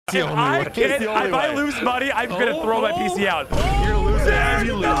If I lose money, I'm gonna throw my PC out. You're losing and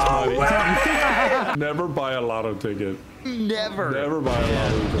you lose money. Never buy a lotto ticket. Never. Never buy a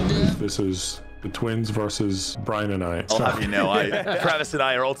lotto ticket. This is the twins versus Brian and I. I'll have you know, Travis and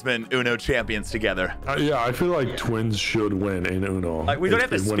I are ultimate Uno champions together. Yeah, I feel like twins should win in Uno. Like, we don't have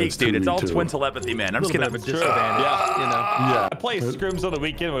to speak, dude. It's all twin telepathy, man. I'm just gonna have a disadvantage. Yeah. I play scrims on the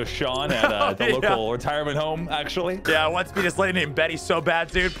weekend with Sean at the local retirement home, actually. Yeah, I want to be this lady named Betty so bad,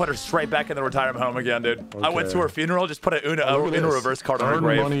 dude. Put her straight back in the retirement home again, dude. Okay. I went to her funeral, just put an Uno reverse card on her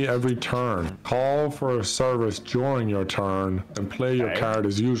grave. Earn money every turn. Call for a service during your turn and play your card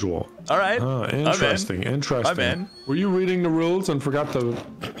as usual. All right. Interesting. Interesting. I'm in. Were you reading the rules and forgot to?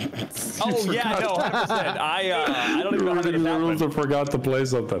 Oh yeah, no, 100%. I don't even know how to do the rules and forgot to play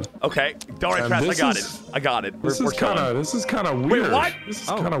something. Okay, don't worry, Travis. I got it. This is kind of weird. Wait, what? This is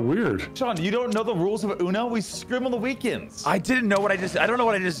kind of weird. Sean, you don't know the rules of Uno? We scrim on the weekends. I didn't know what I don't know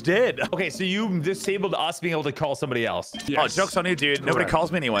what I just did. Okay, so you disabled us being able to call somebody else. Yes. Oh, joke's on you, dude. Correct. Nobody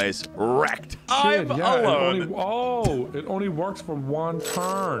calls me anyways. Wrecked. Shit, I'm alone. It only works for one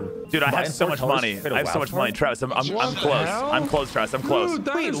turn. Dude, I have so much money. I have so much money, Travis. I'm close. I'm close, Travis. I'm close. Dude,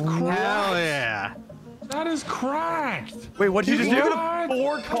 that is cracked. Hell yeah. That is cracked. Wait, what did you just do?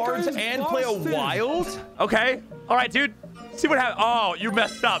 4 cards and play a wild? Okay. All right, dude. See what happens. Oh, you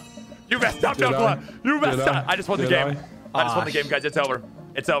messed up. You messed up, no. You messed up. I just won the game. I just won the game, guys. It's over.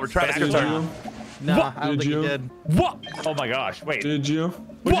 It's over. Travis, your turn. No, I don't think you did. What? Oh my gosh. Wait. Did you?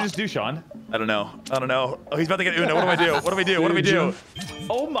 What did you just do, Sean? I don't know. Oh, he's about to get Uno. What do I do? What do we do? What do we do?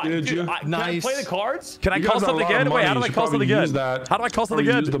 Oh my god. Can I play the cards? Can I call something good? Wait, how do I call something good? How do I call something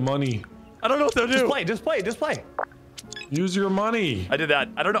good? Use the money. I don't know what to do. Just play. Use your money. I did that.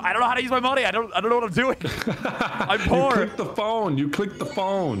 I don't know how to use my money. I don't know what I'm doing. I'm poor. You click the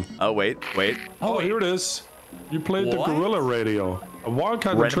phone. Oh, wait. Oh, here it is. You played the Gorilla Radio. A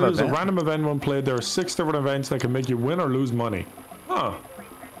wildcard triggers a random event when played. There are 6 different events that can make you win or lose money. Huh.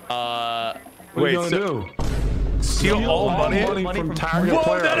 What are you gonna do? Steal all money from target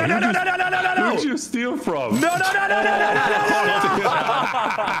player. No. Who'd you steal from? No. I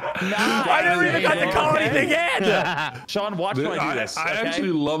never even got to call anything in. Sean, watch when I do this. I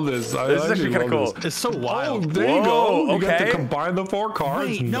actually love this. This is actually kind of cool. It's so wild. Oh, there you go. You Okay. got to combine the 4 cards.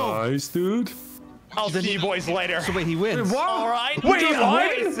 Wait, no. Nice, dude. I'll see you boys later. So wait, he wins. Wait, what? All right. Wait, he won?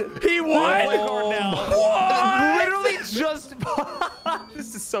 He won? What? Literally just...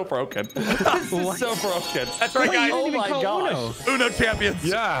 This is so broken. This is so broken. That's right, guys. Oh my gosh. Uno champions.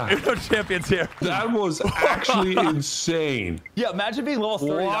 Yeah. Uno champions here. That was actually insane. Yeah, imagine being level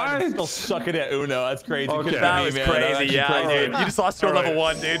 39 and still sucking at Uno. That's crazy. Okay. That was crazy. Yeah, dude. You just lost to a level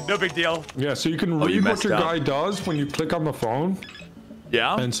 1, dude. No big deal. Yeah, so you can read what your guy does when you click on the phone.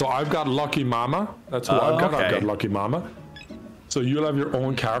 Yeah. And so I've got Lucky Mama. That's who I've got. I've got Lucky Mama. So you'll have your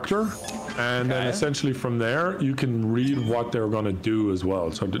own character, and then essentially from there you can read what they're going to do as well.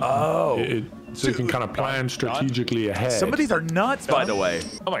 So so you can kind of plan strategically ahead. Some of these are nuts, by the way.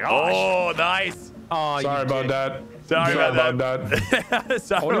 Oh my gosh. Oh, nice. Oh, Sorry about that. Sorry about that.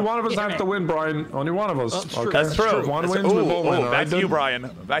 Sorry. Only one of us has to win, Brian. Only one of us. Okay. That's true. One wins, we both win. Back to you,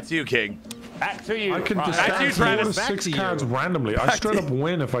 Brian. Back to you, King. Back to you. I can Back to you, Travis. 6 cards randomly. I straight up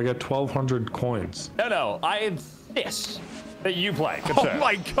win if I get 1,200 coins. No. I insist that you play. Oh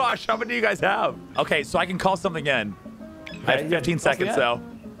my gosh, how many do you guys have? Okay, so I can call something in. I have 15 seconds, though.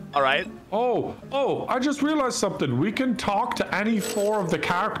 All right. Oh, I just realized something. We can talk to any 4 of the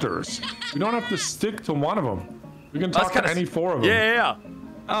characters. We don't have to stick to one of them. We can talk to any 4 of them. Yeah.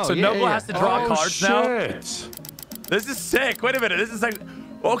 Oh, so Noble has to draw cards now? Shit. This is sick. Wait a minute. This is like...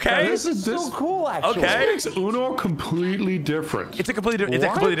 Okay. Yeah, this is so cool, actually. Okay. This makes Uno completely different. It's a completely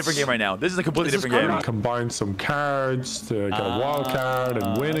different game right now. This is a completely different game. Combine some cards to get a wild card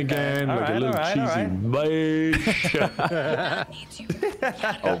and win again, like a little cheesy mage.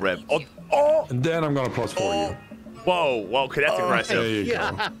 Oh, rip. Oh. And then I'm gonna plus 4 you. Whoa, okay, that's aggressive. There you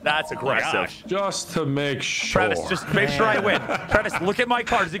go. That's aggressive. Just to make sure. Travis, just make sure I win. Travis, look at my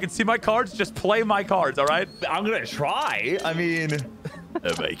cards. You can see my cards. Just play my cards, all right? I'm gonna try. I mean...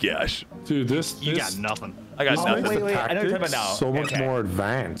 Oh my gosh. Dude, You got nothing. I got nothing. Wait. I know what you're talking about now. So much more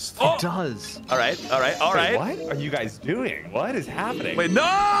advanced. It does. All right. Wait, what are you guys doing? What is happening? Wait,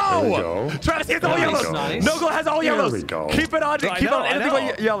 no! There we go. Travis, he has all yellows. Nice. Nogle has all yellows. we go. Keep it on. Keep it on. Anything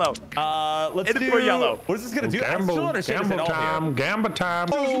but yellow. Let's do yellow. What is this gonna do? I still don't understand Gamble time. Gamble time.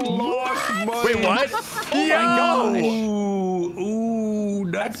 Wait, what? Ooh,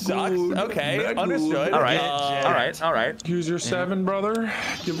 that sucks. Okay, understood. All right. Use your 7, brother.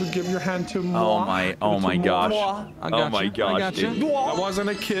 Give your hand to me. Oh my gosh. I got you. I got you. That wasn't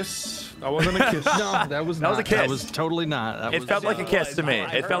a kiss. That wasn't a kiss. No, that was not. a kiss. That was totally not. It felt like a kiss to me.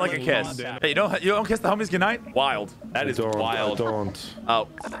 It felt like a kiss. Hey, you don't kiss the homies goodnight? Wild. That is I wild. don't. Oh.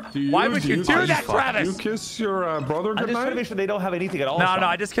 Why would you do that, Travis? You kiss your brother I'm just trying to goodnight? make sure they don't have anything at all. No, Sean.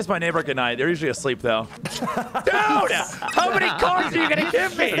 I just kiss my neighbor goodnight. They're usually asleep though. Dude, how many cards are you gonna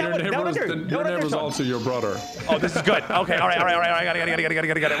give me? Your neighbor's also your brother. Oh, this is good. Okay, all right. I got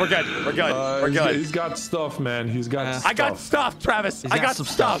it. We're good. He's got stuff, man. He's got stuff. I got stuff, Travis. I got some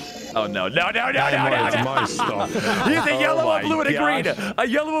stuff. Oh no. It's my stuff. He's a yellow, a blue, and a green. gosh. A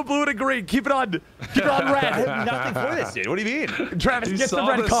yellow, a blue, and a green. Keep it on red. I have nothing for this, dude. What do you mean? Travis, He get the saw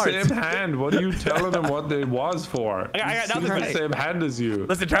red the cards. same hand. What are you telling him what it was for? I got He's nothing seen for the this. same hand as you.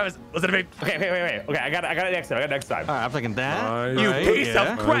 Listen, Travis. Listen to me. Okay, wait. Okay, I got it next time. All right, I'm thinking that. Nice. You Right, piece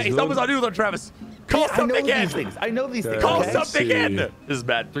yeah. of crap. He's almost on you, though, Travis. Call something in. I know these things. Call Okay. something See. in. This is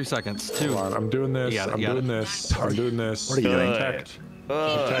bad. 3 seconds. 2. Hold on, I'm doing this. You got it, I'm you got doing it. this. I'm doing this. What are you doing?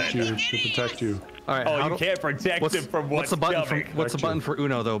 Protect you. To protect you. All right. Oh, how you do- can't protect him from what's the button for coming. What's the button for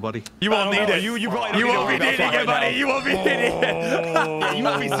Uno though, buddy? You won't need it. You probably You don't won't be need needing it, buddy. You won't be needing it. Yeah, you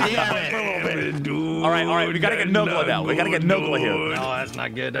might be seeing that for a little bit. All right. We gotta get Nogla now. We gotta get Nogla here. No, that's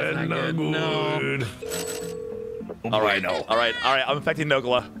not good. That's not good. No. All right. I'm affecting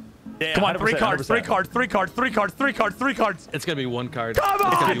Nogla. Yeah, Come on, 100%, three cards. 3 cards. It's gonna be 1 card. Come It's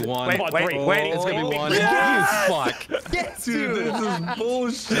gonna on. be 1. Wait. It's gonna be 1. Yes! You fuck. Yes, Dude, dude. this is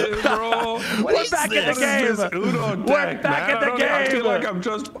bullshit, bro. We're back in the game. Uno We're deck, back man. in the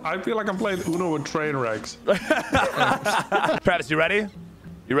I feel like I'm playing Uno with train wrecks. Travis, you ready?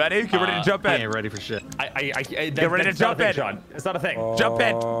 You ready? Get ready to jump I in. ain't ready for shit. Get ready to jump in. Sean. It's not a thing. Jump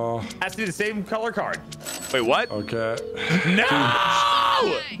in. Has to be the same color card. Wait, what? Okay. No!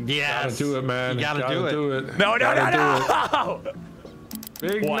 Yes. Gotta do it, man. You gotta do it. No!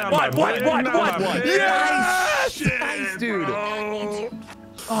 Big What? number, What? big number, big Yes! Nice, dude.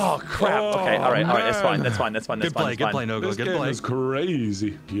 Oh crap. Okay. All right. That's fine. Good play, Nogla. This Good game play. is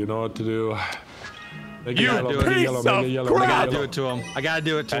crazy. You know what to do. Make it You yellow, make it piece yellow, make it of yellow, make it crap. I gotta do yellow. it to him. I gotta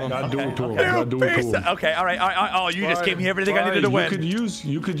do it to him. Gotta do it to him. You Gotta do it to piece him. of- Okay. All right. Oh, you just gave me everything I needed to win.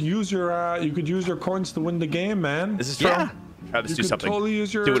 You could use your coins to win the game, man. This is true. Yeah. Travis, You do could something. totally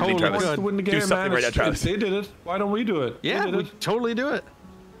use your Do it to me, coins Travis. to win the Do game, something man. right now, If Travis. they did it, why don't we do it? Yeah, They did we it. totally do it.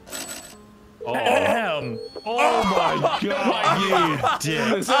 Oh my God! You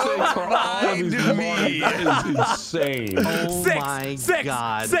did. This takes for all of these money. That is insane. Oh my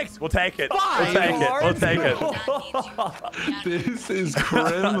God. 6. We'll take it. We'll take it. This is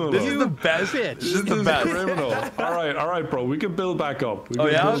criminal. This is the best. This is the best. criminal. All right, bro. We can build back up. We Oh,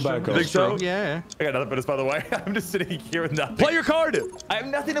 can yeah? build back up. Think so? Yeah. I got nothing for this, by the way. I'm just sitting here with nothing. Play your card. I have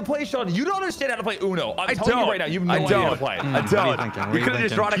nothing to play, Sean. You don't understand how to play Uno. I'm I telling don't. you right now. You have no idea how to play. I What are you don't. thinking? What are You you could have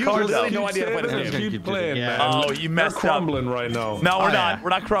just drawn a thinking? card literally though. no idea how to play this game. Keep playing, Yeah. man. Oh, you messed We're up. crumbling right now. No, we're Oh, not. yeah. We're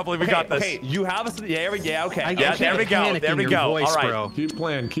not crumbling. We got this. Okay, you have us. Yeah, okay. I Yeah, can't there we go. panic There in we your go. voice, All right. bro. Keep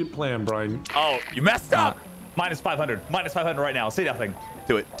playing, Brian. Oh, you messed up. Minus 500. Minus 500 right now. Say nothing.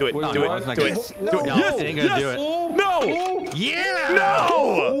 Do it. Wait, what? Do it. It's not Do good. it. No, Yes, it ain't gonna yes. do it. No. Yeah.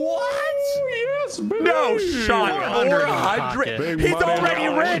 No. What? Yes, baby. No, Sean. 400 in 400. pocket. He's already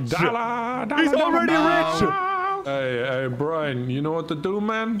rich. He's already rich. Hey, Brian, you know what to do,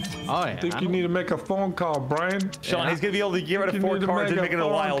 man? Oh, yeah. I think you need to make a phone call, Brian. Sean, he's going to be able to get rid of You 4 need to cards and make it a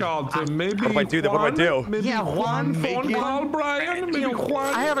phone wild. call to maybe What do I do then? What do I do? Maybe Yeah, Juan, phone make it- call, Brian. Maybe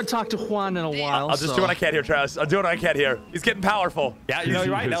Juan. I haven't talked to Juan in a while. I'll just do what I can here, Travis. I'll do what I can here. He's getting powerful. Yeah, you know,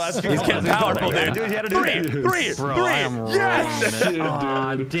 you're right. No, that's He's getting powerful, dude. Do what you had to do. Three. Bro, I am Yes. rolling it.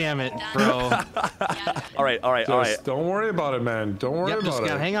 Aw, damn it, bro. All right. Just don't worry about it, man. Don't worry Yep, about just it.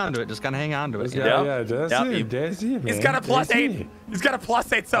 gotta hang on to it. Just gotta hang on to it. Yeah. Yeah, that's Yeah, it. That's it, man. He's got a +8. He's got a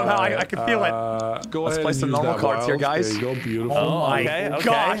 +8 somehow. I can feel it. Go Let's ahead play and some use normal that cards here, wild. guys. There you go, beautiful. Oh my Okay.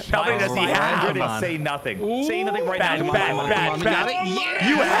 gosh, how many does he have? Come on. Say nothing. Say nothing right now. Bad.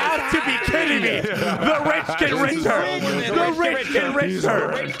 You have to be kidding me. The rich get richer. The rich get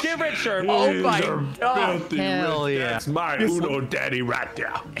richer. Get richer. Oh my These are God. filthy Hell rich. yeah. That's my Uno daddy right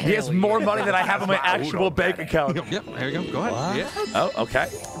there. He has more money than I have in my actual bank account. Yep, here you go. Go ahead. Yeah. Oh, okay.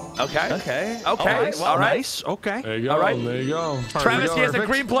 Okay. All right. Nice. Okay. There you go. All right. There you go. Travis, he has a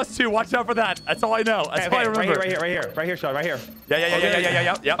green +2. Watch out for that. That's all I know. That's all I remember. Right here, Sean. Right here.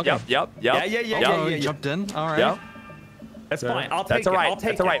 Yep. Oh, jumped in. All right. Yep. That's fine. I'll take That's all it. right. I'll take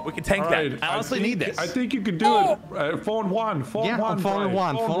That's all right. it. We can tank All that. right. I honestly think- need this. I think you could do it. Phone one. Phone Yeah, one. I'm phoning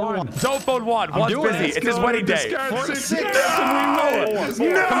Brian. one. Phone one. Don't phone Juan. Juan's doing busy. it. It's his wedding day. Discard 6. No!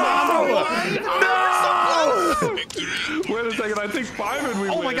 Wait a second. I think 5 and we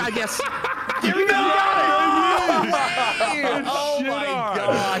Oh win. my God! Yes. Oh my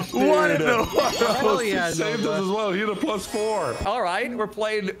gosh, dude. What in the world? Hell yeah, He saved us as well. He had a +4. All right, we're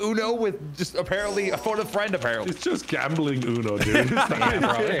playing Uno with just apparently a phone friend, apparently. It's just gambling Uno, dude. It's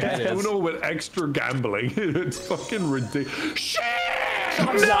not it is. Uno with extra gambling. It's fucking ridiculous. Shit! Why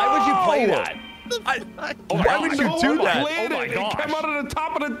would you play that? Why would you do that? Oh my gosh. It came out of the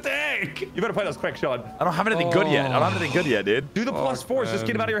top of the deck. You better play those quick, Sean. I don't have anything good yet. I don't have anything good yet, dude. Do the +4s. Just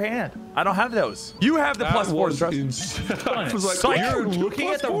get them out of your hand. I don't have those. You have the +4s, Travis. I was like, Psych. You're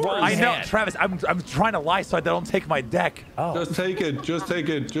looking at the wrong I know, hand. Travis. I'm trying to lie so I don't take my deck. Just take it. Just take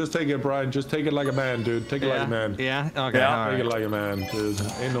it. Just take it, Brian. Just take it like a man, dude. Take it like a man. Yeah. Okay. Yeah. All Take it right. like a man, dude.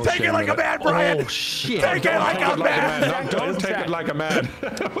 Ain't no Take shame it like in a man, Brian. Oh shit. Take it like a man. No, don't take it like a man.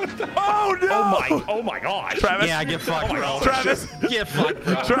 Oh no. Oh my gosh. Travis. Yeah, get fucked, bro. Travis. Get fucked,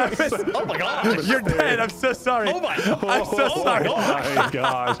 bro. Travis. Oh my gosh. You're dead. I'm so sorry. Oh my. I'm so sorry. Oh my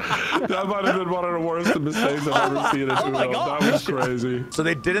gosh. That might have been one of the worst mistakes I've ever seen in Oh my Uno. gosh. That was crazy. So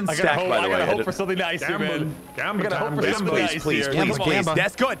they didn't I stack, by the gotta way. hope for something nice here, man. Gamble I gotta hope time, for gamble. something nice Please, here. please, Gamba, please. Gamba.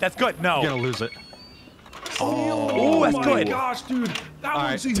 That's good. That's good. You're gonna No. lose it. Oh, that's my good. gosh, dude. That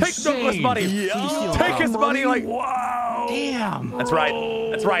was Take insane. Douglas money. Yeah. Take his money like. Wow. Damn. That's right.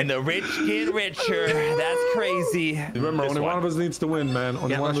 That's right. And the rich get richer. That's crazy. Remember, This only one of us needs to win, man.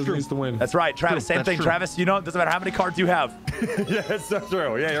 Only Yeah, one of that's us true. needs to win. That's right, Travis. Same That's thing, true. Travis. You know, it doesn't matter how many cards you have. Yeah, that's so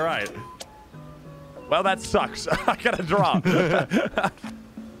true. Yeah, you're right. Well, that sucks. I gotta draw.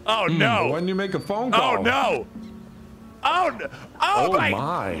 Oh no. When you make a phone call. Oh no. Oh no. Oh Oh,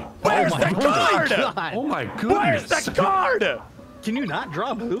 my. Where's the card? God. Oh my Where's goodness. the card? Can you not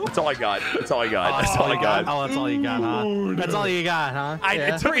draw blue? That's all I got. That's all I got. That's all I got. Oh, that's all you got, huh? That's all you got, huh?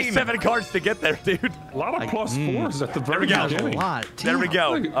 It took me 7 cards to get there, dude. A lot of +4s at the very we go. That's a beginning. lot. There we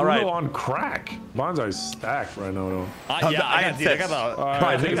go. Like, All right. Uno on crack. Bonsai's stacked right now, though. Yeah, I I got got the. 6.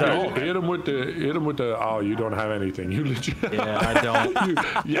 Alright, Hit hit him with the. Oh, you don't have anything. You legit. Yeah, I don't.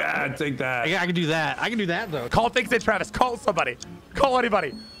 Yeah, take that. I can do that. I can do that though. Call things in, Travis. Call somebody. Call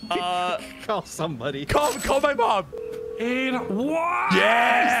anybody. Call somebody. Call my mom. What?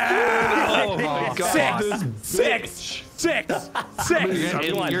 Yeah. Oh my God. Six. You're gonna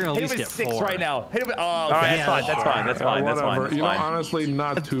Hit lose him get with 6 4. right now. Hit him with. Oh, All right, okay. that's fine. That's fine. That's fine. That's fine. Whatever. That's You know, fine. honestly,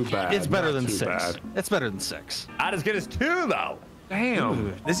 not too bad. It's better Not than too 6. bad. It's better than 6. Not as good as 2 though.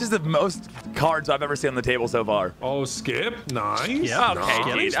 Damn. This is the most cards I've ever seen on the table so far. Oh, skip. Nice. Yeah, okay,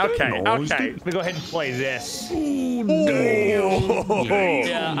 Nice. dude. Okay. Nice. Okay. Let me go ahead and play this. Oh.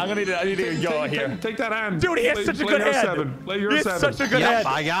 Yeah, I need to go here. Take that hand. Dude, he has Play- such a play good your hand. 7. Play your He has 7. such a good Yep, hand.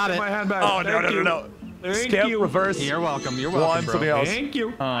 I got it. My hand back. Oh, no, Thank no, you. no. Thank Skip, you. reverse. You're welcome. You're welcome, One, bro. something else. Thank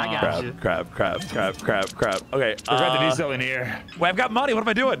you. I got you. Crap. Okay. We're going to do something here. Wait, I've got money. What am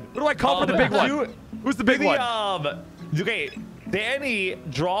I doing? What do I call for the big one? Who's the big one? Okay, Danny,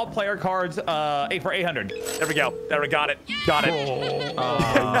 draw player cards 8 for 800. There we go. There we got it. Got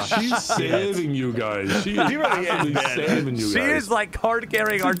it. She's saving you guys. She is really is, absolutely man. saving you She guys. is like card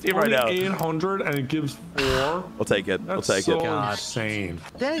carrying our team right now. 800 and it gives 4. We'll take it. That's We'll take so it. insane.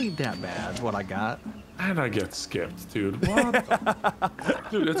 That ain't that bad, what I got. And I get skipped, dude. What?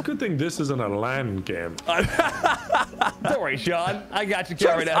 Dude, it's a good thing this isn't a LAN game. Don't worry, Sean. I got you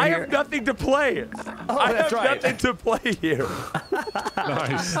Travis, covered out I here. have nothing to play. I have that's right. nothing to play here.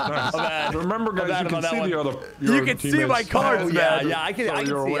 Nice, nice. bad. Remember, guys, bad you can about see that the one. other. You your can see teammates. my cards, Oh, man. yeah, I can So see.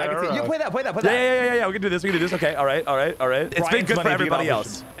 you're I can see. aware You of- play that. Yeah. We can do this. Okay. All right. It's been Brian's good for money everybody being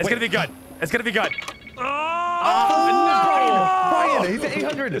else. It's gonna be good. It's gonna be good. Brian, he's at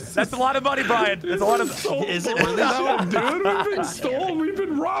 800. That's a lot of money, Brian. That's a lot of. Is it really though? Dude, we've been stolen. We've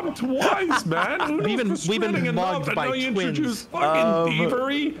been robbed twice, man. We've been Frustrating mugged enough, by and now you twins. introduce fucking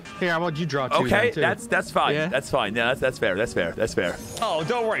thievery. Here, how about you draw 2 Okay, then, too? that's fine. Yeah? That's fine. Yeah, that's fair. That's fair. Oh,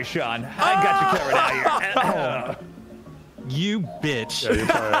 don't worry, Sean. I got you covered out here. You bitch. Yeah, you're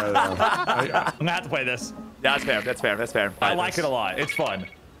probably right. I'm gonna have to play this. Yeah, that's fair. I like it a lot. It's fun.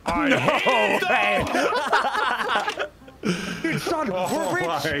 Dude, Sean, we're rich.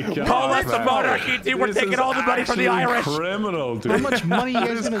 My God, Call us the man. monarchy team. We're This taking is all the money from the actually Irish. Criminal, dude. How much money you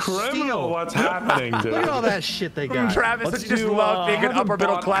guys It's gonna criminal steal? what's happening, dude. Look at all that shit they got. Travis, Let's I just do, love being an haven't upper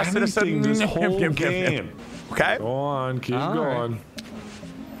middle bought class citizen. anything this whole game. Okay. Go on, keep All right. going.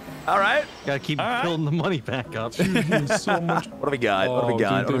 All right. Gotta keep building the money back up. So much. What do we got? What do we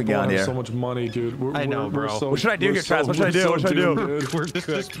got? Dude, What do we they got bought here? So much money, dude. I know, bro. What should I do here, Travis? What should I do? What should I do? We're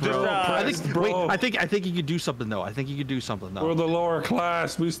cooked, bro. I think. bro. Wait. I think you could do something though. I think you could do something We're though. the lower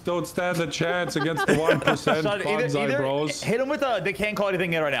class. We don't stand a chance against the 1%. Sean, BonsaiBroz. hit him with a. They can't call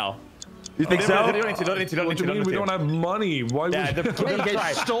anything in right now. You think They so? don't need to. What do you mean we don't have money? Why Yeah, would they're You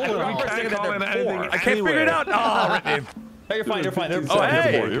guys stole it all. we can't call it anything? I can't figure it out. Oh, Brittany. No, you're fine. You're fine. Oh,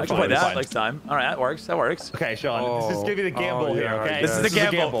 hey! I can play that next time. All right, that works. That works. Okay, Sean. This is gonna be the gamble here. Okay. This is the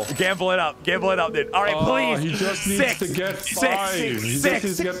gamble. Gamble it up. Gamble it up, dude. All right, please. He just needs to get 5. He just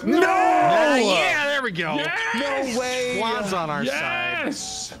needs to get... No! Yeah, there we go. Yes! No way. Squad's on our side.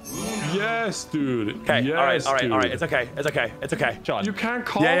 Yes! Yes, dude. Okay, yes, all right. dude. It's okay. It's okay. It's okay. Sean. You can't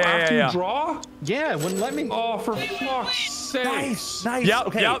call after you draw? Yeah, wouldn't let me. Oh, for fuck's sake. Nice. Yep,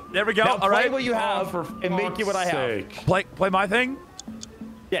 Okay. yep. There we go. Now all right. play what you have and make it what I have. Play my thing?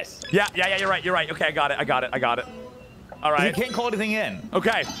 Yes. Yeah, you're right. You're right. Okay, I got it. All right. You can't call anything in.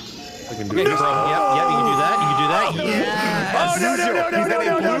 Okay. Yeah, you can do that. You can do that.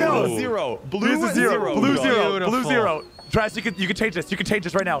 Yeah. Oh, no. Blue is zero. Blue zero. Travis, you can change this. You can change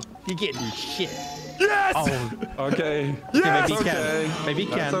this right now. You're getting your shit. Yes! Oh, Okay. Yes! maybe he Okay. can. Maybe he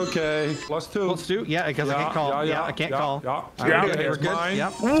can. That's okay. +2. Let's do. Yeah, because I can't call. Yeah, I can't call. Yeah. All right, Okay, we're it's good. mine.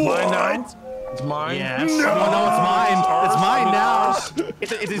 Yep. It's mine now. It's mine. Yes. No, it's mine. It's mine now.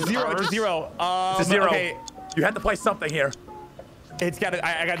 It's a zero. It's a zero. It's a zero. Okay. You had to play something here. It's got it.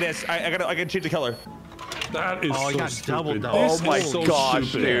 I got this. I can change the color. That is Oh, you so got double stupid. double. Oh This my is so gosh,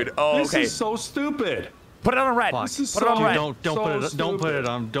 stupid. dude. Oh, This okay. is so stupid. Put it on red. Fuck. This is Put it on so- red. Don't So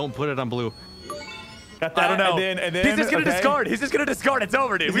put it on blue. Got that. I don't know. And then, He's just gonna discard. He's just gonna discard. It's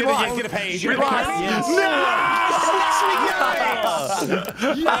over, dude. He's We gonna- lost. he's gonna pay. He's We gonna lost. pay. Yes. Oh my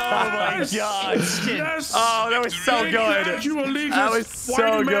gosh. Yes. Oh, that was so Take good. That, you elitist That was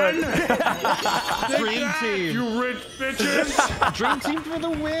so white good. man. Dream team. You rich bitches. Dream team for the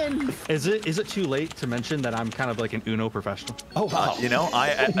win. Is it too late to mention that I'm kind of like an Uno professional? Oh wow. You know,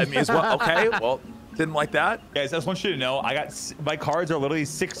 I mean, as well. Okay, well, didn't like that. Guys, I just want you to know, my cards are literally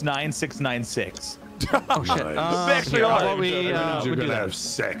 69696. Oh shit. Actually, Here, are. how about we You're do gonna that? have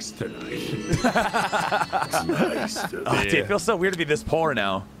sex tonight. Oh, dude, it feels so weird to be this poor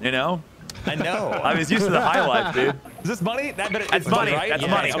now. You know, I know. I was used to the high life, dude. Is this money? That's money. right? That's Yeah,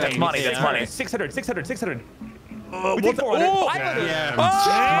 money. okay. That's money. That's money. 600. We What take the- 400. oh! 500.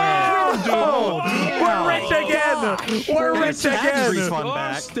 Oh, we're rich again. We're rich Tax again. refund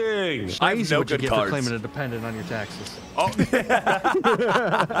back. Disgusting. I have Crazy no what you good get for cards. claiming a dependent on your taxes. Oh.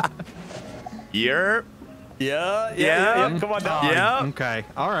 You're. Yeah. Come on down. Yeah. Okay.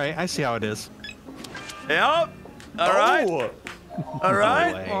 All right. I see how it is. Yep. All right. Oh. All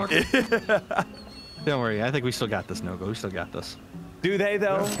right. Don't worry. I think we still got this, Nogo. We still got this. Do they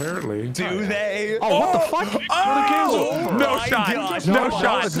though? Apparently. Do they? Oh, what the fuck? Oh, no my shot. gosh. No No,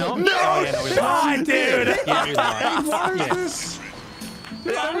 shot. no. No shot, dude. Yeah, we lost. What is this?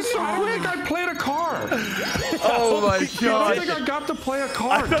 That was so quick. I played a card. Oh my I don't god. think I got to play a I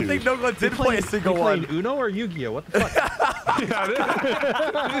card, don't dude. think Nolan did play a single You one. played Uno or Yu-Gi-Oh? What the fuck?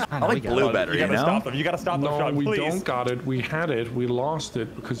 I like blue better, You you gotta know? stop them. You gotta stop them, No, Sean, we please. don't got it. We had it. We lost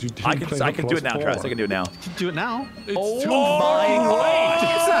it because you didn't play I can do it now, +4. Travis. I can do it now. Do it now. It's too my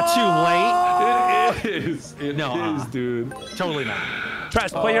late. It's not too It is. It No, is, dude. late. Totally not.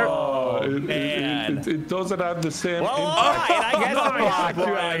 Travis, play your. It doesn't have the same Well, impact. fine. I guess I'll Nice, block you out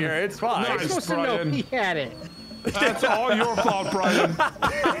Brian. here. It's fine. Nice, Supposed to know Brian. he had it. That's all your fault, Brian.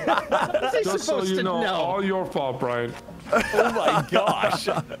 What's he Just so supposed you to know, know? all your fault, Brian. Oh my gosh.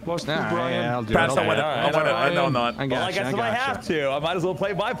 +2, All right, Brian. I'll do Travis, it. I'll win it. I'll win it. I know I'm not. I got Well, I guess if I have to, I might as well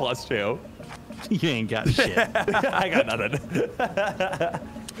play my +2. You ain't got shit. I got nothing.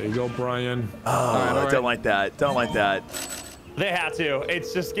 There you go, Brian. Oh, don't like that. Don't like that. They have to.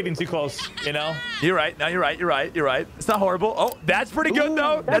 It's just getting too close, you know? You're right. No, you're right. You're right. You're right. It's not horrible. Oh, that's pretty good,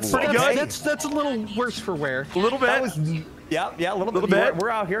 though. That's pretty good. That's a little worse for wear. A little bit. That was, yeah, a little Little bit. bit. We're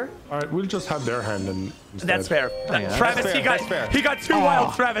out here. All right, we'll just have their hand in instead. That's fair. yeah, Travis, that's fair, that's fair. he got two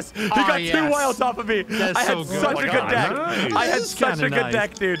wilds, Travis. He got two yes. wilds off of me. That's I had so good. such Oh a my good God. deck. Nice. I had This is such a kinda good nice.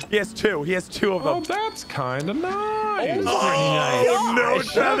 deck, dude. He has two. He has two of Oh, them. that's kind of nice. Oh, no,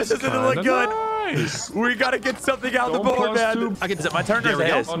 Travis That's doesn't look kinda good. Nice. We gotta get something out the Don't board, man. +2. Is it my turn or is There it we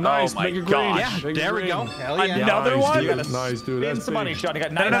go. his? Oh, nice. my Make it green. gosh. Yeah, Big there we go. ring. Hell yeah. Another Nice, one? dude. You gotta Nice, dude. Spin That's some money, big. Sean. You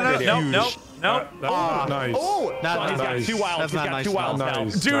got No, 900 here. no. That nice. Oh, That's Sean, he's not got nice. 2 wilds. That's He's not got nice. 2 wilds now.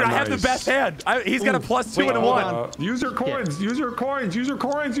 Nice. Dude, I have the Nice. best hand. He's got a +2 wait, and a hold 1. Use your coins. Use your coins. Use your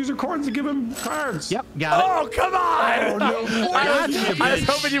coins. Use your coins to give him cards. Yep, got it. Oh, come on! Gotcha, I was bitch.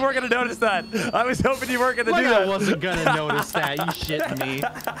 hoping you weren't gonna notice that. I was hoping you weren't gonna Like do I that. wasn't gonna notice that. You shitting me.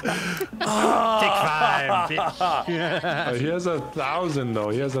 Take 5, bitch. He has 1,000 though.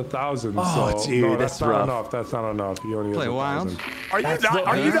 He has 1,000. Oh, so dude, no, that's not rough. enough. That's not enough. He only has Play 1,000. wild. Are you not?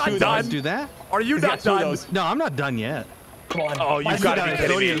 Are you Let's not do that. Let's done? do that. Are you not got 2 of done? those. No, I'm not done yet. Come on. Oh, you've still got to gotta be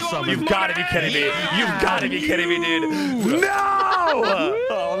kidding go me. to someone. You've got to be kidding me. You've got to be kidding me, dude. No!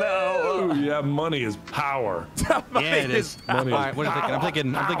 Oh, no. Ooh, yeah, money is power. Yeah, it is. All Money right, what are you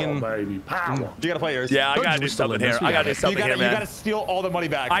thinking? I'm thinking. Baby, power. You gotta play yours. Yeah, I gotta do something here. I gotta do something here, You man. gotta steal all the money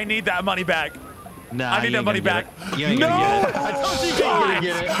back. I need that money back. Nah, I need that money back. You ain't No! gonna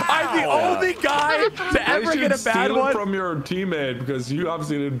get it. I'm the only guy to ever get a bad one. From your teammate because you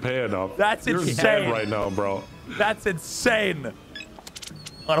obviously didn't pay enough. That's You're insane. dead right now, bro. That's insane.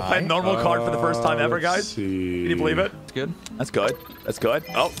 I'm gonna play a normal card for the first time ever, guys. See. Can you believe it? It's good. That's good. That's good.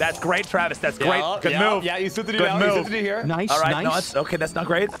 Oh, that's great, Travis. That's great. Good move. Yeah, you sit to do Good that. move. You sit to do here. Nice, All right, nice. no, that's okay. That's not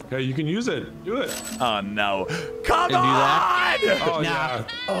great. Okay, you can use it. Do it. Oh no! Come Can do on! that. Oh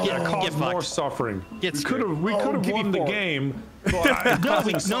Nah. yeah. Get Cause more fucked. suffering. Get we could have give me won the 4. game.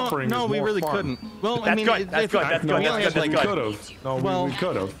 But No, we really couldn't. Well, That's I mean, good. That's good. That's No, good. That's good. we That's could good. have. No, Well- we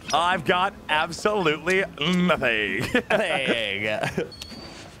could have. I've got absolutely nothing.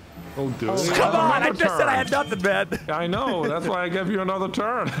 Don't do it. Come on! I Another just said I turn. had nothing, man. I know. That's why I gave you another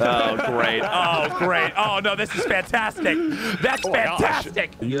turn. Oh great! Oh great! Oh no! This is fantastic. That's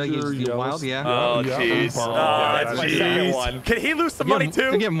fantastic. You like Use your you wild, yeah. Oh Yeah, jeez! yeah, Oh that's my second one. Can he lose some money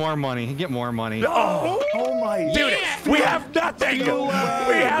too? Get more money. Get more money. Oh, my dude! We have nothing. We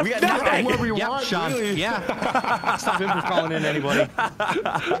have We got nothing. What we Yep, want, Sean. really. Yeah. Stop him from calling in anybody.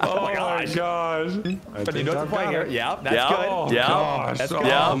 Oh my gosh. But you know what's playing here? Yeah, that's Yeah. good. Oh Yeah. gosh. That's Oh, good.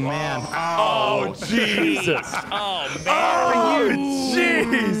 Yeah. Oh man. Oh Jesus! Oh man. Oh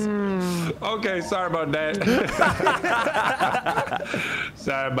jeez! Okay, sorry about that.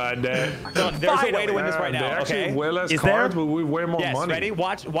 Sorry about that. So there's a way to win this right They now. actually Okay. way less Is cards, there? but we way more Yes. money. Ready?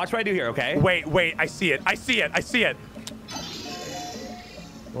 Watch what I do here. Okay. Wait! I see it! I see it! I see it!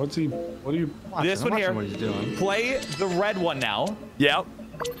 What's he? What do you? This I'm one here. watching What he's doing. Play the red one now. Yep.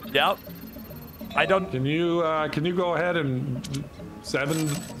 Yep. I don't. Can you go ahead and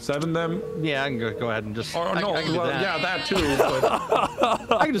seven them? Yeah, I can go ahead and just. Or I no? can do Well, that. yeah, that too.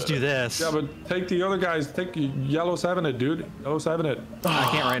 But, I can just do this. yeah, but take the other guys. Take yellow 7 it, dude. Yellow 7 it. I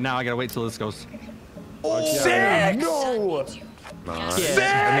can't right now. I gotta wait till this goes. Six! No. Nice.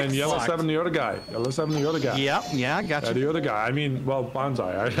 And then yellow 7 the other guy. Yellow 7 the other guy. Yep. Yeah, I got Yeah, you. the other guy. I mean, well,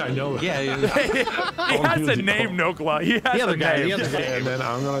 Bonsai. I know. Yeah. He has a name, Nokla. He has The other a guy. name. The other guy. And then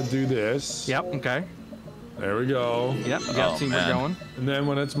I'm gonna do this. Yep. Okay. There we go. Yep. You got Oh, see where man. we're going. And then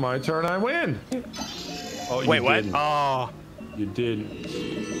when it's my turn, I win. Oh, Wait, you what? Didn't. Oh, You didn't.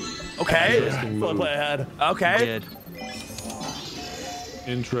 Okay. Interesting Still move. play ahead. Okay. did.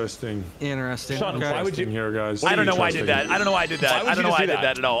 Interesting. Interesting. Sean, Okay. why would you- Interesting here, guys. I don't know why I did that. Interesting. I don't know why I did that. Why would I don't you know just why I do did that?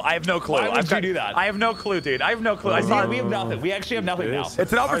 that at all. I have no clue. Why would you do that? I have no clue, dude. I have no clue. I I saw mean, we have nothing. We actually have nothing now. This-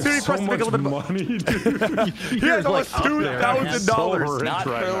 It's an opportunity I for us to so make a much little bit money, dude. He has almost like, up there. $2,000. So Not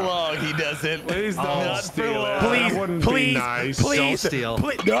rich right for now. long. He doesn't. Please don't Not steal for it. long. Please, That wouldn't please, be nice. please, Don't steal.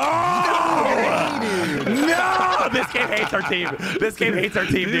 please. No! This game hates our team. This game hates our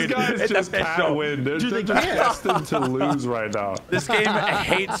team, These dude. guys It's just can't official. win. They're they just can't. destined to lose right now. This game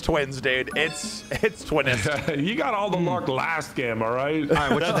hates twins, dude. It's twinnest. You got all the luck last game, all right? All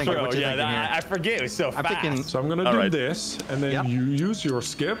right. What you That's thinking? true. What you Yeah, thinking here? I forget. It was so I'm fast. thinking. So I'm gonna All do right. this, and then Yep. you use your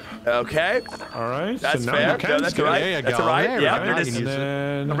skip. Okay. All right. That's so now fair. you can No, that's skip. right. There you That's go. right. There we Yeah, go. you're Now you just can use it.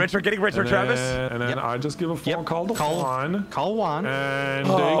 And richer, getting richer, Travis. And then Yep. I just give a phone Yep. call to Juan. Call Juan. And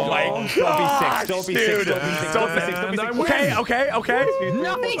Oh there you my go. gosh, Don't be six. Don't be six. dude. Don't be six. Don't be six. Don't be And I six. win. Okay.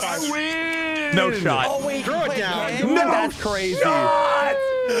 Nice. I win. No shot. Oh wait, Throw it wait, down. man. No That's crazy. shot!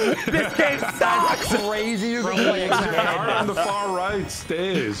 This game sucks. Crazy. You're playing Card on the far right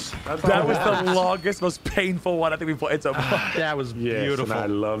stays. That's That all was it the longest, most painful one I think we played so far. That was Yes, beautiful. and I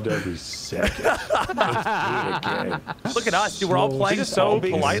loved every second. Let's do it again. Look at us, dude. We're all playing so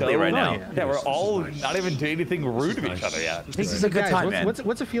being politely so right now. nice. Yeah, we're all not even doing anything rude to each other yet. This is a good time, man.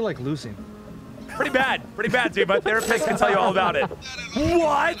 What's it feel like losing? Pretty bad, dude. But therapists can tell you all about it.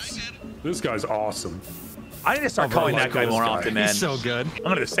 What? This guy's awesome. I need to start calling that guy more often, man. He's so good. I'm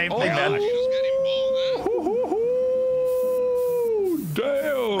gonna do the same thing, man.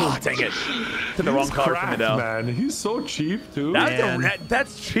 Damn. Oh, dang it. Took the wrong card from me, Cracked, though. man. He's so cheap, too.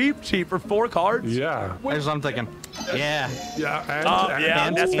 That's cheap for 4 cards. Yeah. That's what I'm thinking. Yeah. Yeah. And, Oh, yeah,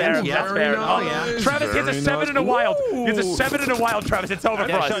 and- that's fair. and- yeah, That's fair. very Oh, nice, Travis gets a very 7 in a nice. wild. Ooh. Gets a 7 in a wild, Travis. It's over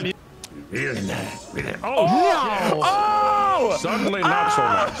for us. Sean, Oh! Suddenly not so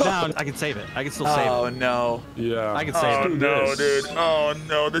much. No, I can save it. I can still save Oh, it. no. Yeah. I can save Oh, it. no, this. dude. Oh,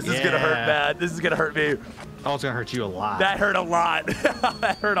 no. This is gonna hurt Yeah. bad. This is gonna hurt me. Oh, it's gonna hurt you a lot. That hurt a lot.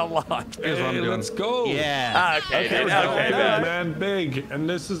 That hurt a lot. Here's what I'm Hey, doing. let's go. Yeah. Okay, dude. Big, Okay, man. man, big. And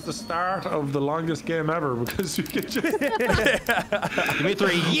this is the start of the longest game ever because you can just Give me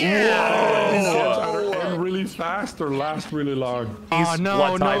 3. Yeah. either end really fast or last really long. Oh no,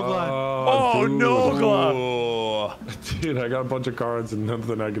 What no type? blood. Oh, dude. no, Glove. Oh. Dude, I got a bunch of cards and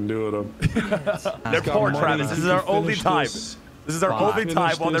nothing I can do with them. They're poor, Travis. This is our only time. This is our only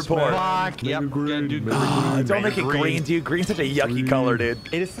time while they're poor. Fuck. Yep. Don't make it green, dude. Green's such a yucky color, dude.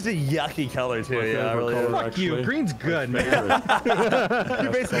 It is such a yucky color, too. Yeah, really is. Fuck you. Green's good, man. You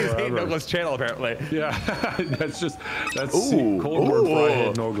basically just hate Nogla's channel, apparently. Yeah, that's cold word for I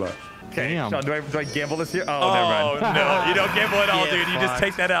hate Nogla. Okay, Damn. Sean, do I gamble this here? Oh, never mind. No, you don't gamble at all, Yeah, dude. You just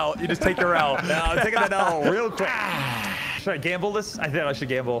take that out. You just take your L. No, I'm taking that out real quick. Should I gamble this? I think I should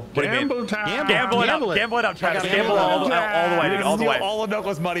gamble. What do you mean? Gamble time. Gamble it up. Gamble it. Gamble it up, Travis. Gamble Gamble it all the way, dude. All the way. All of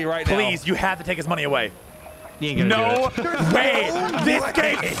Nogla's money right now. Please, you have to take his money away. You ain't gonna do No it. way. This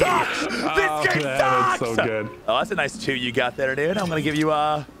game sucks. This game Man, sucks. it's so good. Oh, that's a nice 2 you got there, dude. I'm gonna give you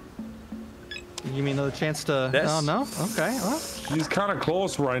You mean another chance to? This? Oh no. Okay. Well, He's kind of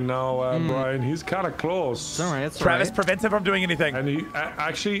close right now, Brian. He's kind of close. it's all right. It's all Travis right. prevents him from doing anything. And he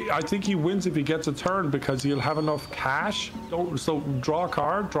actually, I think he wins if he gets a turn because he'll have enough cash. So draw a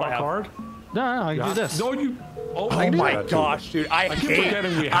card. Draw a card. No, I can do this. No, you. Oh, Oh my that, gosh, dude! I keep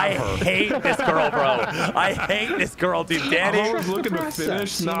forgetting we have her. hate this girl, bro. I hate this girl, dude. I'm Danny, always looking to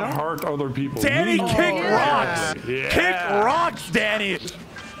finish, not hurt other people. Danny, Me- kick yeah. rocks. Yeah. Kick rocks, Danny.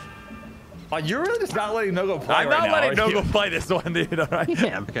 You're really just not letting Nogo play I'm right not now, letting are you? Nogo play this one, dude. All right.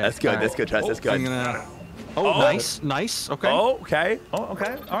 Yeah. Okay. That's good. All That's right. good, Tress. That's good. I'm gonna. Oh, nice, nice. Okay. Oh, okay. Oh,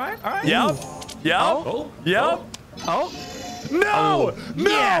 okay. All right. All right. Yep. Yep. Oh, Yep. Oh. No. No.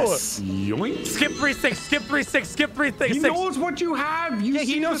 Yes. yoink. Skip 3-6. Skip 3-6. Skip 3-6. He knows what you have. You he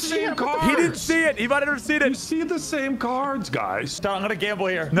see the knows same shit. cards. He didn't see it. He might have seen You it. see the same cards, guys. Sean, I'm gonna gamble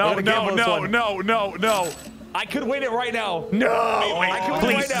here. No. I'm gonna gamble this one. No. I could win it right now. No! I can win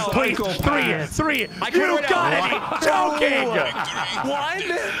Please, right now. please, Psychopath. three. I can You win got right it! Joking!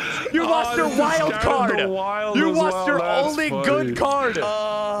 One. You lost your this is wild kind of card. the wild You as lost well. your That's only funny. good card.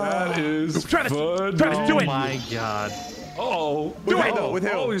 That is Travis, fun. Travis, do Oh it. my God. Oh, Do it. With who?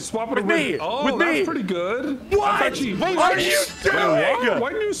 Oh, he's swapping With it me. Oh, With that's me. pretty good. What That's actually- are you Wait, what? doing? Why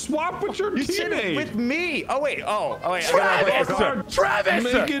didn't you swap with your You said teammate? with me. Oh wait. Oh wait. I gotta play a card. Travis! Travis!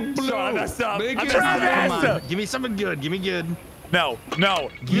 Make it blue. Sean, I messed up. Make I it messed up. Travis! Come on. Give me something good. Give me good. No.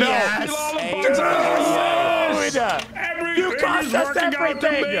 Yes. Dude! You cost us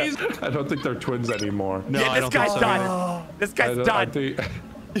everything! I don't think they're twins anymore. No, Yeah, I this don't guy's think so done. either. This I guy's don't- I done. think-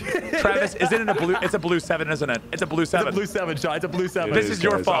 Travis, is it in a blue? It's a blue 7, isn't it? It's a blue 7. It's a blue 7, Sean. It's a blue 7. This is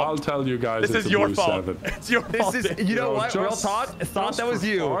your guys. fault. I'll tell you guys. This it's is a your blue fault. 7. It's your fault. This is. You know what? Real just- talk. Thought just that was for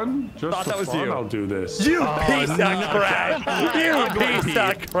you. fun, just Thought for that was fun, you. I'll do this. You piece of crap. You piece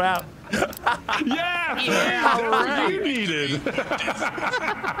of crap. Yeah, that's what you needed.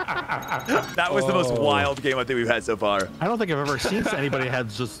 That was the most Oh. wild game I think we've had so far. I don't think I've ever seen anybody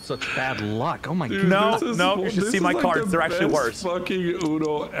have just such bad luck. Oh my Dude, God. No, you should this see is my like cards. the They're actually best worse. Fucking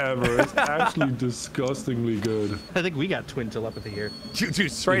Uno ever. It's actually disgustingly good. I think we got twin telepathy here.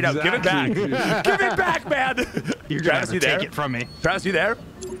 Dude, straight up, give it back. Exactly. Give it back, man. You're gonna Travis, have to you take there? it from me. Travis, you there?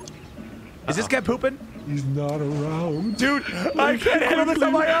 Is this guy pooping? He's not around. Dude, I can't handle this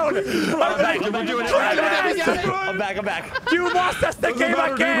on my own. I'm doing it. Travis! I'm back. You lost us the game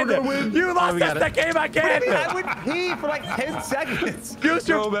matter, dude, again. we're gonna win. You lost we us got the it. game again. I would pee for like 10 seconds. Use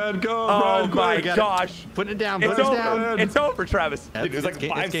Go, your. man, go. Oh Brian, my quick. gosh. Putting it down. It's Putting it down. over. It's over, Travis. Dude, it was like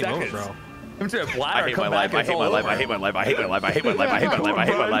 5 game over, seconds. bro. I'm trying to I bladder. hate my Come life. back. I hate my life. I hate my life. I hate my life. I hate my life. I hate my life. I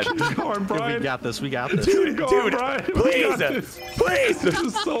hate my life. I hate my life. Come on, Dude, Brian. we got this. We got this. Dude, Go, dude, Brian. We please, got this. please. This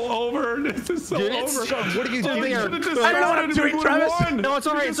is so over. This is so Dude, over. it's- Sean, what are you Dude, doing? they are- Should've just I don't know what started, I'm we doing, would've Travis. won. No, it's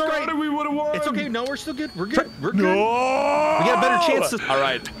all right, If we it's all right. started, we would have won. It's okay. No, we're still good. We're good. We're good. No. We got a better chance to. All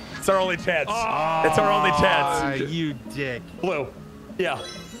right. It's our only chance. It's our only chance. Ah, you dick. Blue. Yeah.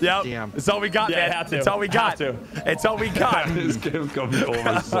 Yep. Damn. It's all we got, Yeah, man. have to. It's all we got. Have to. It's all we got. This game's gonna be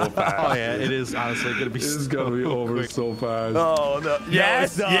over so fast. Oh yeah, it is honestly gonna be. This is gonna be over quick. so fast. Oh no.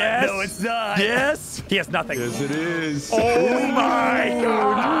 Yes. it's not. Yes. No, it's not. Yes. He has nothing. Yes, it is. Oh my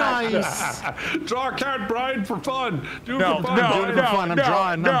God. Nice. Draw a card, Brian, for fun. Do it No, for fun. no, Brian. no, fun. I'm no,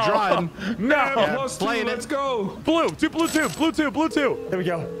 drawing. no, I'm drawing. No. Yeah, plus two, playing it. let's go. Blue. Blue 2. There we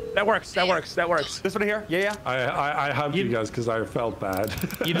go. That works. That works. That works. This one here? Yeah. I helped you guys because I felt bad.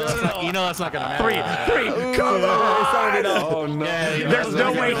 You know, that's not gonna matter. 3. Come on. Oh no. There's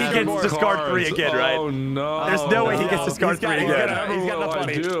no way he gets discard 3 again, right? Oh no. There's no way he gets No, discard he's got- 3 he's got again. a- he's got What enough I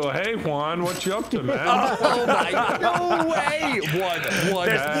money. do? Hey Juan, what you up to, man? Oh my. No way. One.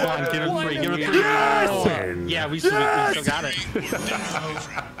 There's Come on, give it 3. Give it 3. Yes! Yeah, we still got it. There's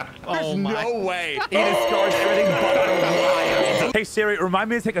Oh my. no way. He discards everything but the wire. Hey Siri, remind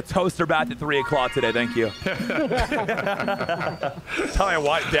me to take a toaster bath at 3 o'clock today. Thank you. That's how I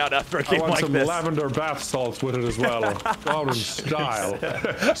wipe down after a game I want like some this. lavender bath salts with it as well. Out in style.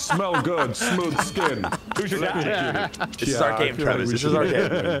 Smell good, smooth skin. Who's your guy? This is our game, Travis. This is our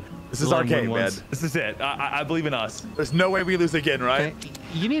game. This is our game, man. This is it. I believe in us. There's no way we lose again, right? Okay.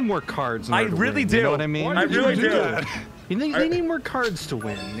 You need more cards. In I order to really win, do. You know what I mean? I really do. You need more cards to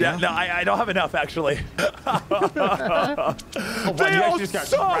win. Yeah, no, I don't have enough actually. They You all just got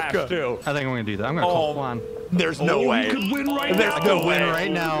suck. trashed, too. I think I'm gonna do that. I'm gonna call Juan. There's no way. You could win right There's now. no way. Win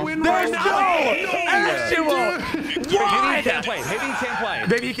right now. There's no actual. Why? Can't play. Maybe he can't play.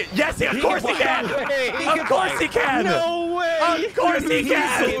 Maybe he can. Yes, of course he can. Of course he can. No way. Of course he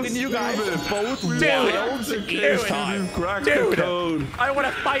can. Giving you guys both Dude, I want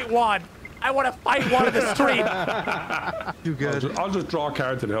to fight Juan. I want to fight Juan in the street. Too good. I'll just draw a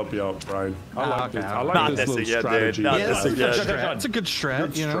card to help you out, Brian. I like this. I like Not this this little again, strategy. dude. Not you this have. again. It's a good strat,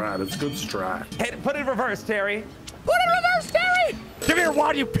 Good you know. strat. It's good strat. Hey, put it in reverse, Terry. Put it in reverse, Terry. Give me your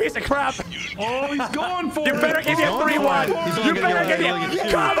Juan, you piece of crap. Oh, he's going for You it. better give me a 3-1. You better give me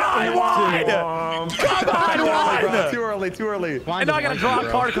a... Come on, Juan. Come on, Juan. Too early. And now I gotta draw a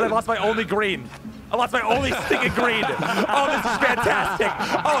card because I lost my only green. I lost my only stinking green. Oh, this is fantastic.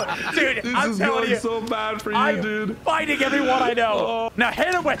 Oh, dude, This I'm is telling going you. so bad for you, I'm dude. fighting everyone I know. Now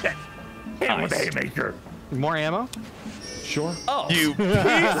hit him with it. Hit him with the haymaker. More ammo? Sure. Oh. You piece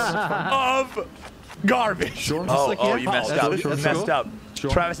of garbage. Sure. Oh, you messed up. You That's messed cool. up. Sure.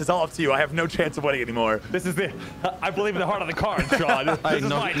 Travis, it's all up to you. I have no chance of winning anymore. This is the. I believe in the heart of the card, Sean. This is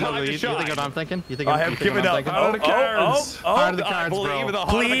my time to You think shine. what I'm thinking? You think I I'm have given what I'm up. thinking? Out of the cards. Out of the I cards, believe in bro. the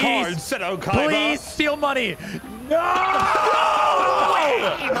heart of the Please. cards. Seto Kaiba. Please steal money. No!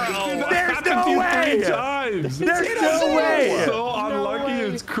 There's no way. Times. There's no way. So unlucky.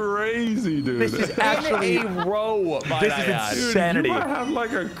 It's crazy, dude. This is actually. In a row. This is insanity. You might have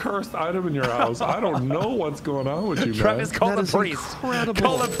like a cursed item in your house. I don't know what's going on with you, man. Travis, call That the is priest. incredible.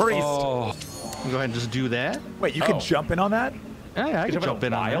 Call the priest. Oh, Go ahead and just do that. Wait, you can jump in on that? Yeah, I can jump jump in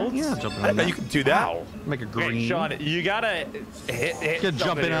in on on that. wilds? Yeah, jump in I on didn't know you that. could do that. Make a green. Okay, Sean, you gotta hit. You can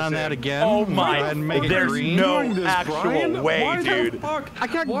jump in here on that soon. again. Oh Go my! ahead and make it There's green. no doing this, actual Brian? way, Why the dude. fuck? I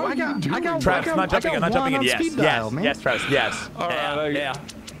got What are you doing? Travis, I'm not jumping. I'm not jumping in. Yes, speed dial, man. yes, Travis, yes. All right, Yeah.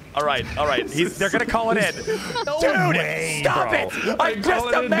 All right. They're gonna call it in. Dude, way, stop bro. it! I'm just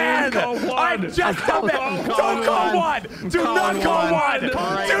call a it in, man. dude. Call one. I'm just a man. Don't call one. Do not call one. Do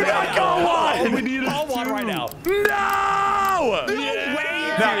not call one. We need Call one right now. No!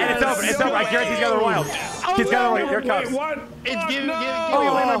 No, and it's over. It's over. I guarantee he's got the wild. He's got the wild. Here it comes. What? It's give me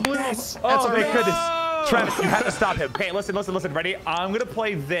Oh, blue. that's thank goodness. Travis, you have to stop him. Okay, listen. Ready? I'm gonna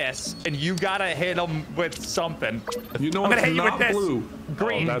play this, and you gotta hit him with something. You know I'm gonna it's hit you with not this. blue.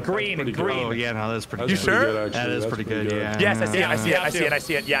 Green, that's green, pretty good. green. Oh yeah, no, that's pretty That's good. You pretty sure? good, actually. That is That's pretty good, yeah. Yes, I see it. I see it. Yeah. I see it. I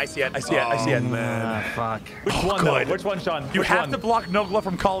see it. Yeah, I see it. I see it. I see it. Ah, fuck. Which one, good. though? Which one, Sean? You Which have one? to block Nogla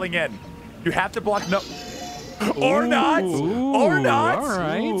from calling in. You have to block no. Or not. Or not. All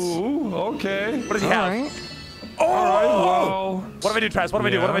right. Ooh, okay. What does he All have? right. Oh! Well, What do I do, Travis? What do I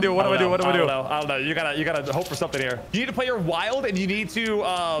do? What do I do? What do I do? What do I do? I don't know. You gotta hope for something here. You need to play your wild, and you need to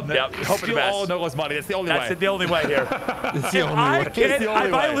Hope for the steal best. all of Nogla's money. That's the only That's way. the only way here. It's the If only I way. can, It's the only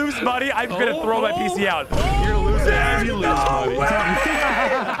if I way. lose money, I'm gonna throw my PC out. You're gonna lose There's you lose no money. way!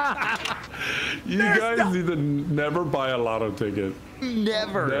 you guys need to never buy a lotto ticket.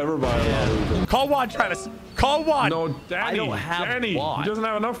 Never. Never buy a lotto ticket. Call Juan, Travis. Call Juan. No, Danny. don't have Danny. one. He doesn't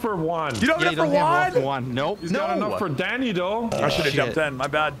have enough for one. You don't Yeah, have you for don't have Juan? one. Nope. He's got enough for Danny, though. I should have Shit. jumped in. My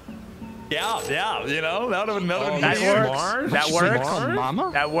bad. Yeah. You know that would have been That huge. works. That works. Smart. Mama?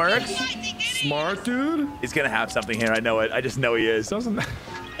 That works. Smart, dude. He's gonna have something here. I know it. I just know he is. Doesn't.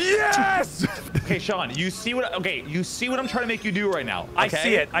 Yes! Okay, Sean. You see what? Okay, you see what I'm trying to make you do right now. I okay?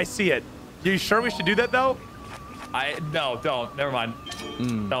 see it. I see it. You sure we should do that though? No, don't. Never mind.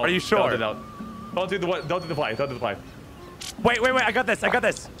 Don't. Are you sure? Don't do the play. Don't do the play. Wait. I got this.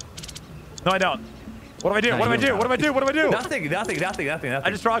 No, I don't. What do I do? What do I do? Nothing. I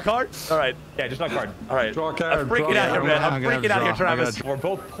just draw a card? All right. Yeah, just not a card. All right. Draw a card, I'm freaking draw a out here, card. man. I'm I'm gonna freaking out here, draw. I'm gonna Travis. We're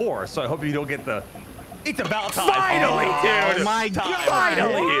both poor, so I hope you don't get the. It's about time. Finally, dude. Oh my God.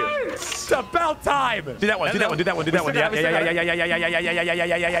 Finally. It's about time. Do that one. Yeah.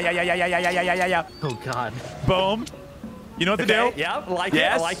 Oh God. Boom. You know what to do? Okay, yeah, like it. I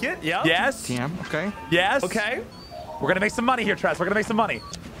Yes. like it. Yeah. Yes. Damn. Okay. Yes. Okay. We're gonna make some money here, Travis. We're gonna make some money.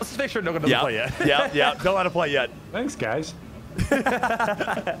 Let's just make sure no one doesn't play yet. Yeah. Don't let him play yet. Thanks, guys.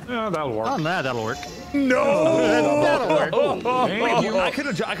 Yeah, that'll work. Oh, nah, that'll work. No. That'll work. Thank you. I could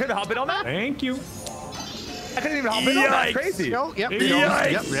have hopped in on that. Thank you. I couldn't even hop in on that. Yikes. Crazy. Yep. There you go.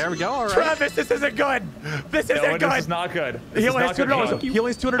 Yikes. Yep. There we go. All right. Travis, this isn't good. This isn't good. This is not good. He only has $200. He only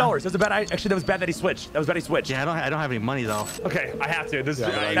has $200. That was bad. Actually, that was bad that he switched. That was bad he switched. Yeah, I don't have any money though. Okay, I have to. This is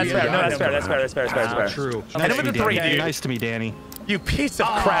That's fair. No, that's fair. That's fair. True. And with the 3, dude. Nice to me, Danny. You piece of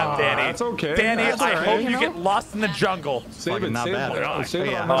crap, Danny. That's okay. Danny, That's I all right, hope you get lost in the jungle. Save it, not save bad. it. Save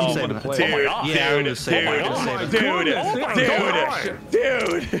it Yeah, on I'm the saving to it. play.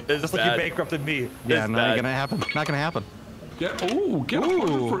 Dude. Just like you bankrupted me. Yeah, not gonna happen. Not gonna happen. Get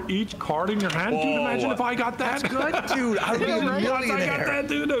 100 for each card in your hand. Dude, imagine if I got that. Good, dude. I would be a I got millionaire. that,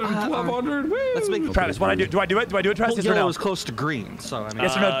 dude. 1,200. Woo. Let's make Travis, what do I do it? Do I do it, Travis? Yes or yellow no? is close to green, so I mean.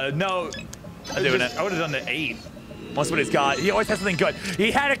 Yes or no? No. I'm doing it. I would have done the 8. That's what he's got. He always has something good. He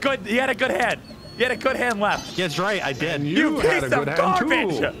had a good hand. He had a good hand left. Yeah, that's right. I did. You had piece a of good hand,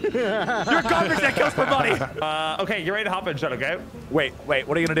 garbage! too. You're garbage that kills for money. Okay, you're ready to hop in, Shut, okay? Wait.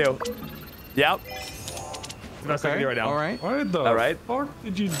 What are you gonna do? Yep. That's what I'm gonna do right now. All right. Why the All right. fuck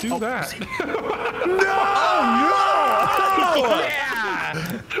did you do that?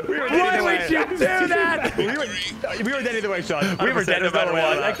 Why would you do that? We were dead either way, Sean. We were dead no matter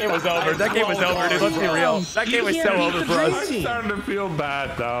what. That game was over. That game was over, dude. Let's be real. That game was so over for us. I'm starting to feel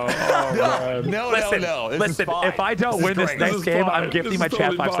bad though. Oh, man. No. Listen, if I don't win this next game, I'm gifting my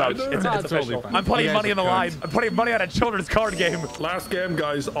chat 5 subs. It's official. I'm putting money on the line. I'm putting money on a children's card game. Last game,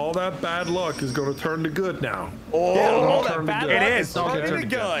 guys. All that bad luck is going to turn to good now. All Turn that to bad good. It is. Turn it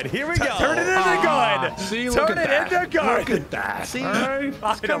good. Here we go. Turn it into good. See, look Turn at it that. into good. Look at that. See, All right.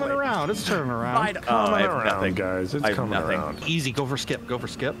 it's coming around. It's turning around. I have Coming nothing. guys. It's I have coming nothing. around. Easy. Go for skip. Go for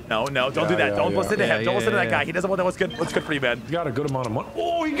skip. No, don't do Yeah, that. Don't yeah, listen to yeah. him. Don't Yeah, listen to that yeah, guy. He doesn't want to know what's good for you, man. He's got a good amount of money.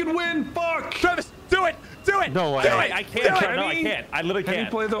 Oh, he can win. Fuck. Travis, do it. No way. Do it. I can't. Do it. No, I can't. I literally Can he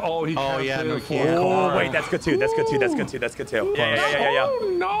can't. play the? Oh, he can't. yeah, play no, the he full can't. card. Oh, wait, that's good too. That's good too. Yeah.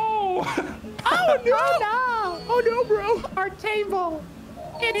 Oh no. Oh no, bro. Our table.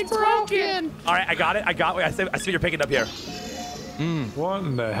 It's broken. All right, I got it. Wait, I see what you're picking up here. What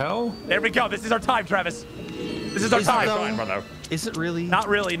in the hell? There we go. This is our time, Travis. This is our Is it time. though? Fine, brother. Is it really? Not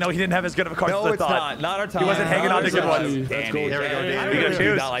really. No, he didn't have as good of a card No, as I it's thought. not. Not our time. He wasn't hanging on to good ones. Let's go. There we go, Danny. You gotta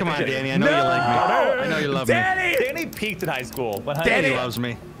choose. Come on, Danny. I know you like me. I know you love me. Danny! Danny peaked in high school. Danny! He loves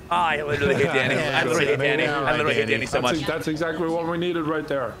me. I literally hate Danny. I literally hate Danny. I literally hate Danny so much. That's exactly what we needed right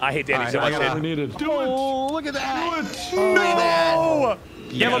there. I hate Danny so All right, much, I We dude. needed. Do it. Oh, look at that. No!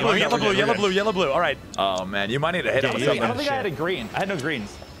 Yellow, blue, we're yellow, good, blue, we're yellow, good. blue, yellow, blue. All right. Oh, man. You might need to hit on Yeah, something. I don't think I had a green. I had no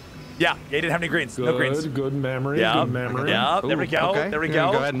greens. Yeah, he didn't have any greens. No greens. Good memory. Yeah, Good memory. yeah. There we go. Okay. There we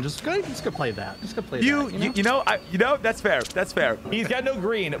Go go. ahead and just go play that. Just go play You that. know, that's fair. That's fair. He's got no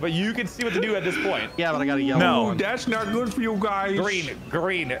green, but you can see what to do at this point. Yeah, but I got a yellow No. one. That's not good for you guys.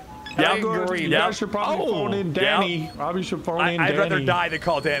 Green. Yeah, Good. green. You Yeah. guys should probably phone in Danny. Probably should phone in Danny. I'd rather die than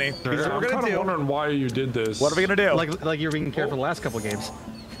call Danny. I'm we're gonna kind of do. wondering why you did this. What are we gonna do? Like you're being careful the last couple of games.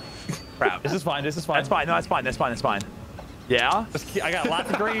 Crap. This is fine. That's fine. No, that's fine. That's fine. Yeah? I got lots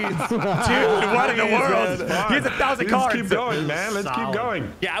of greens. Dude, what in the world? He has 1,000 cards. Let's keep going, man. Let's keep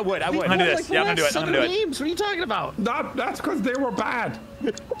going. Yeah, I would. I'm gonna do this. Yeah, I'm gonna do it. I'm gonna do it. Games. What are you talking about? That's because they were bad.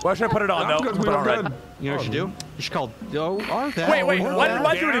 Why should I put it on, Not though? because Put we it on were red. good. You know what you do? You should call. Wait. Why did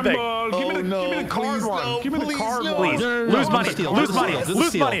I do anything? Give me the card one. Give me the card one. Please. No, Lose do money. the steal, Lose do the money. steal, do the Lose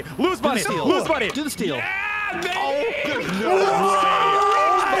steal. money. Lose money. steal. Lose money. Do the steal. What?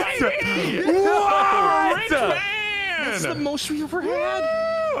 That's the most we've ever had.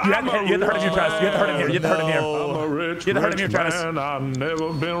 You had to hurt him here, Travis. You had to hurt him here. You had to hurt him here. I'm a rich, Get the hurt him here, rich Travis. man. I've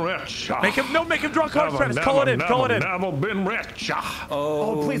never been rich. Make him draw cards, Travis. Never, Call it in. never, Call it in. Never been rich.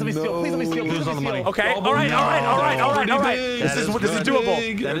 Oh, please let me steal. Please let me steal. Please Lose let on me the steal. money. Okay. All right. This is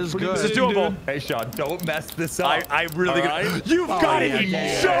doable. That is Pretty good. This is doable. Hey, Sean, don't mess this up. I really. All right? You've got to be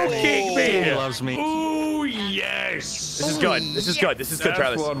joking He me. loves me. Ooh, yes. This is good. This is good. This is good, That's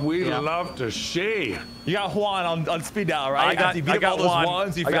Travis. what we love to see. You got Juan on speed dial, right? I got- After you beat I up got all those Juan.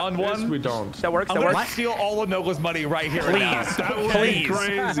 ones. You I got- found Yes, we one. don't. That works. I'm That gonna works. steal all of Nogla's money right here. Right now. That would be Please.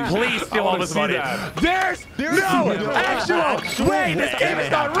 crazy. Please steal I all wanna this see money. that. There's no actual way. This game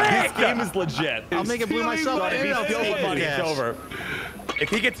is not This rigged. game is legit. I'll make it blue myself. If he steals the money, it's over. If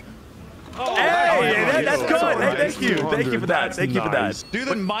he gets. Oh, Hey, that's good. all Hey, right. thank you. Thank you for that. That's Thank you for that. nice. Do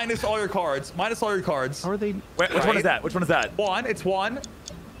them minus all your cards. Minus all your cards. How are they? Wait, which one is that? Which one is that? One. It's one.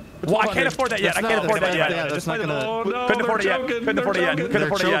 Well, I can't afford that yet. I can't afford that Yeah, yet. that's not gonna. Oh, no, Couldn't afford it they're yet. joking. Couldn't afford it yet. They're Couldn't They're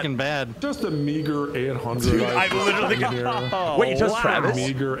afford it yet. choking bad. Just a meager 800. Dude, I literally got. Wait, you chose Travis?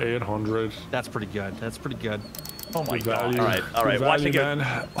 Meager 800. That's pretty good. That's pretty good. Oh my god. Value. All right. Good Watch it value, go.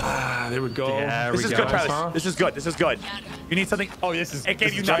 man. There we go. Yeah, This is good, Travis. This is good. This is good. You need something. Oh, this is. It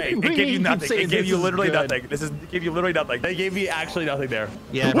gave you this is nothing. great. It gave you nothing. It gave you literally good. nothing. It gave you literally nothing. They gave me actually nothing there.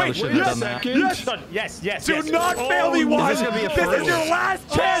 Yeah, I probably shouldn't have done that. Yes. Do not fail me, one. Is this gonna be a This is first? your last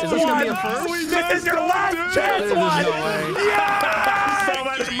chance, Is this gonna be a one. first? This is your last chance, There's one. no way. Yes! So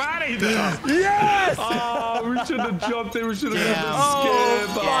much money, though. Yes! Oh, we should have jumped in. We should have Damn. done the Oh,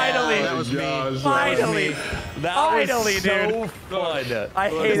 skip. finally. That was me. Finally. Finally, so dude. fun. I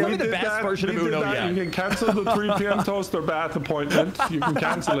hate This it. is the best version of Uno yet. You can cancel the 3 p.m. toaster bath appointment. You can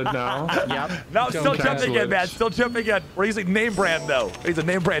cancel it now. Yep. No, still cancel jumping it. in, man. Still jumping in. We're using name brand, though. We're using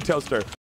name brand toaster.